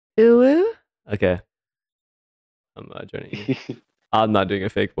Ooh. Okay. I'm not joining you. I'm not doing a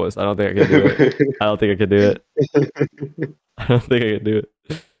fake voice. I don't think I can do it. I don't think I can do it. I don't think I can do it.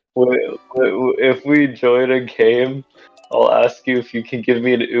 If we join a game, I'll ask you if you can give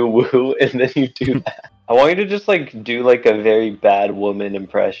me an ooh woo, and then you do that. I want you to just like do like a very bad woman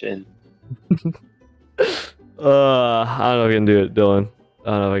impression. I don't know if I can do it, Dylan.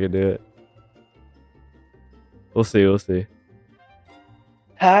 I don't know if I can do it. We'll see. We'll see.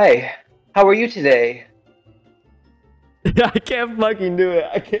 Hi, how are you today? I can't fucking do it.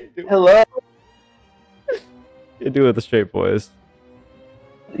 I can't do it. Hello. You do it with a straight voice.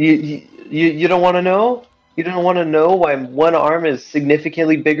 You don't want to know? You don't want to know why one arm is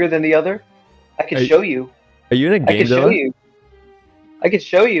significantly bigger than the other? I can show you. Are you in a game, I can show Dylan? you. I can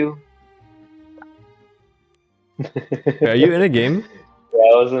show you. Are you in a game? Yeah,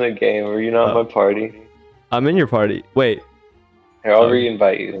 I was in a game. Were you not at my party? I'm in your party. Wait. Here, I'll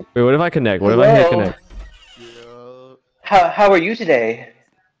re-invite you. Wait, what if I connect? What if I hit connect? Yo. How are you today?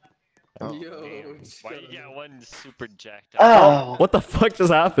 Oh, Yo, why you got one super jacked up? Oh, What the fuck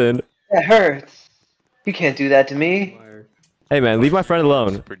just happened? that hurts. You can't do that to me. Hey man, leave my friend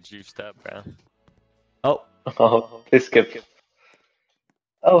alone. Super juiced up, bro. Oh, Oh, they skipped.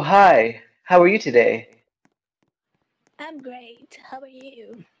 Oh, hi. How are you today? I'm great. How are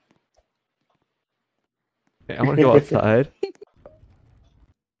you? okay, I want to go outside.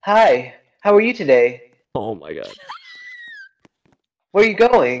 Hi. How are you today? Oh my god. Where are you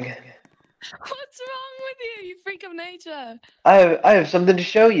going? What's wrong with you, you freak of nature? I have something to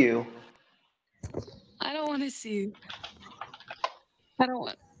show you. I don't want to see. I don't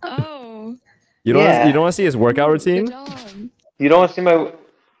want. Oh. You don't Yeah. you don't want to see his workout Good routine? job. You don't want to see my...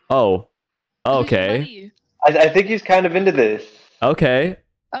 Oh. Who's your Okay. buddy? I think he's kind of into this. Okay.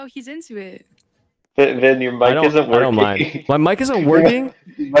 Oh, he's into it. Vin, your mic isn't working. I don't mind. My mic isn't working?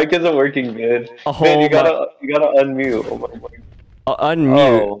 Your mic isn't working, Vin. Oh, Vin, you gotta unmute. Oh my god.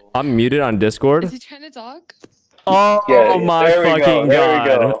 Unmute. Oh. I'm muted on Discord. Is he trying to talk? Oh Yeah, my there we go, fucking there we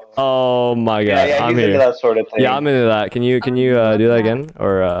god. go. Oh my god. Yeah, I'm he's into here. that sort of thing. Yeah, I'm into that. Can you love do that that. again?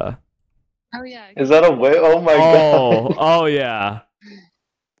 Or Oh yeah. Is that a way? Oh my Oh, oh yeah.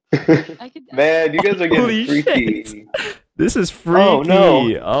 god. I could. Man, you guys are Holy getting freaky. shit. This is freaky. Oh,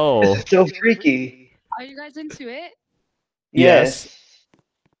 no. Oh. So freaky. Are you guys into it? Yes.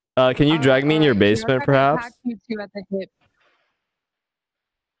 Can you drag me in your alright, so basement I'll try to perhaps? hack you two at the hip.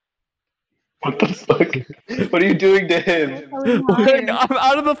 What the fuck? What are you doing to him? I'm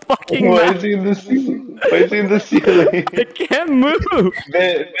out of the fucking Why map. is he in the ceiling? Why is he in the ceiling? I can't move.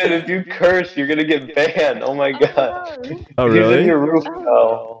 Man, if you curse, you're gonna get banned. Oh my god. Oh He's in really? your roof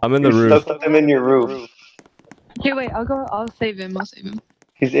now. I'm in the You're roof. stuck with him in your roof. Here, wait. I'll save him. I'll save him.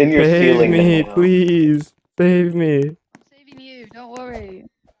 He's in your Save ceiling me, now. please. Save me. I'm saving you. Don't worry.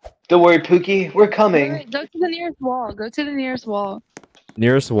 Don't worry, Pookie. We're coming. Alright, go to the nearest wall. Go to the nearest wall.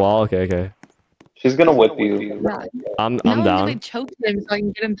 Nearest wall. Okay, okay. She's gonna whip you. Yeah. I'm Now I'm down. gonna choke him so I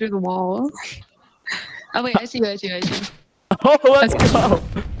can get him through the wall. Oh wait, I see you. I see you. I see you. Oh, let's Okay. go.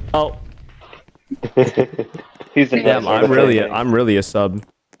 Oh, He's in damn. that I'm really a sub.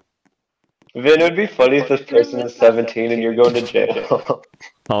 Vin, it would be funny if this person is 17 and you're going to jail.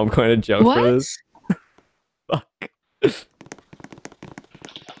 Oh, I'm going to joke What? for this. Fuck.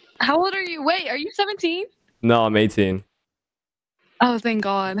 How old are you? Wait, are you 17? No, I'm 18. Oh, thank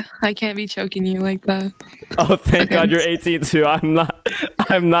God. I can't be choking you like that. Oh, thank Okay. God you're 18 too. I'm not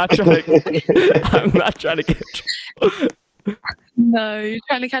trying to. I'm not trying to get. No, you're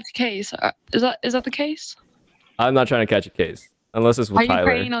trying to catch a case. Is that the case? I'm not trying to catch a case unless it's Are with you Tyler.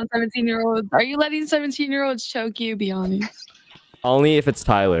 preying on 17-year-olds? Are you letting 17-year-olds choke you? Be honest. Only if it's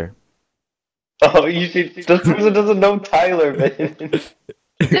Tyler. Oh, you should. This person doesn't know Tyler, man.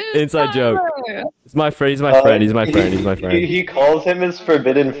 Inside joke. Tyler! It's my friend. He's my friend. He's my friend. He's my friend. He calls him his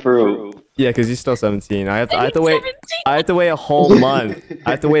forbidden fruit. Yeah, because he's still 17. I have to He's wait. 17? I have to wait a whole month.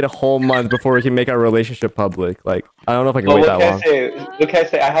 I have to wait a whole month before we can make our relationship public. Like, I don't know if I can Well, wait what that can I long. say? What can I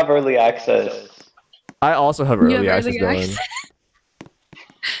say? I have early access. I also have You early have access, early Dylan. access?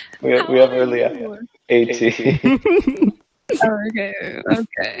 We How have old are early you? access. 18. Oh, okay,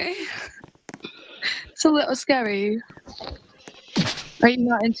 okay. It's a little scary. Are you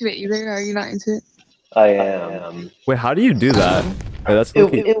not into it either? Are you not into it? I am. Wait, how do you do that? Wait, that's Ew,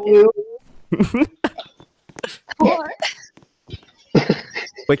 okay. ew, ew. What?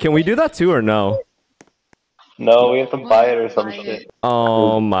 Wait, can we do that too or no? No, we have to buy it or some Buy it. shit.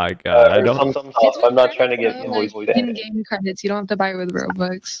 Oh my god, I Or don't. some stuff. I'm not trying to get invoice like, banned. in-game credits. You don't have to buy it with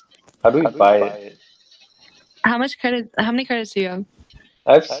Robux. How do we buy it? How much credit? How many credits do you have?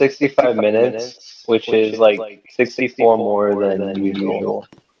 I have 65 minutes, which is like 64 more than usual.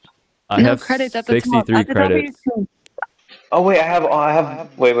 I no have credits at the top. 63 At the top of your credits. screen. Oh wait, I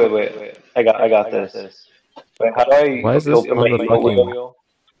have. Wait. I got this. Wait, how do I Why is this open on my the emote fucking- wheel?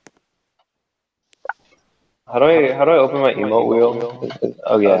 How do I open my emote wheel?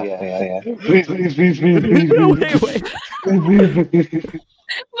 Oh yeah. Please. Wait. Please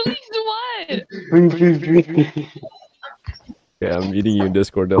what? Yeah, I'm meeting you in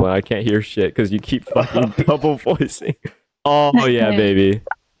Discord, Dylan. I can't hear shit because you keep fucking double voicing. Oh yeah, baby.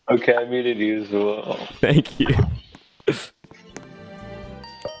 Okay, I muted you as well. Thank you.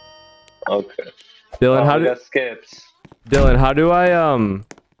 Okay. Dylan, how we do got skips. Dylan, how do I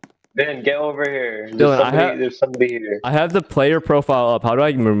Ben, get over here. Dylan, There's somebody here. I have the player profile up. How do I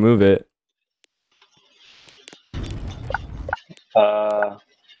remove it?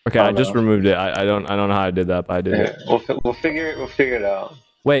 Okay, I just removed it. I don't know how I did that, but I did it. We'll figure it out.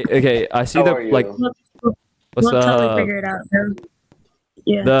 Wait, okay, I see How the are you? like what's We'll totally figure it out, though.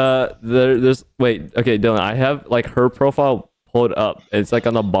 Yeah. there's wait, okay, Dylan, I have like her profile pulled up. It's like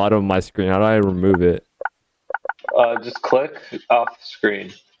on the bottom of my screen. How do I remove it? Just click off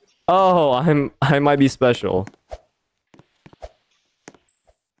screen. Oh, I might be special.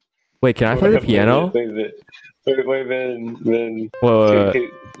 Wait, can I play the piano? Wait, Ben. Wait.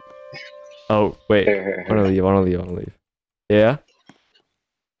 Oh, wait. Here. I wanna leave. Yeah?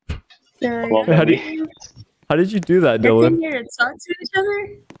 How did you do that, They're Dylan? here to talk to each other?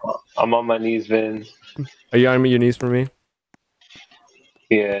 I'm on my knees, Ben. Are you on your knees for me?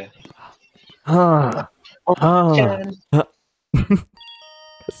 Yeah.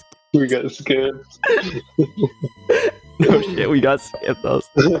 We got skipped. No shit, we got skipped those.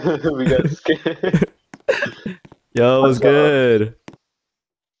 We got skipped. Yo, it was good.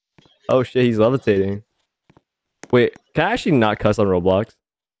 Oh shit, he's levitating. Wait, can I actually not cuss on Roblox?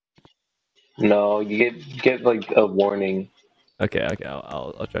 No, you get like a warning. Okay,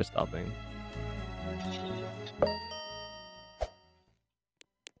 I'll try stopping.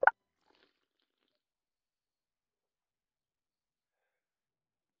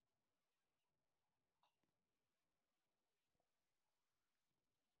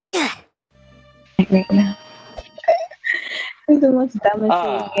 Right now. It's the most dumbest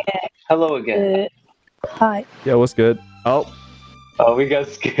thing yet. Hello again. Hi. Yeah, what's good? Oh, We got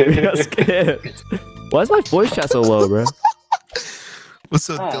skipped. we got skipped. Why is my voice chat so low, bro? What's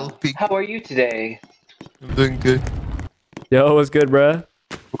up, Dillon? How are you today? I'm doing good. Yo, what's good, bro?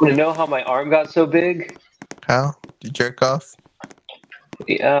 Want to know how my arm got so big? How? Did you jerk off?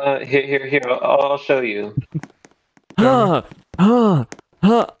 Here. I'll show you. I'm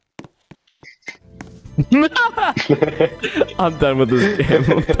done with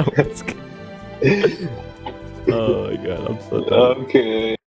this game. Oh my god, I'm so done. Okay.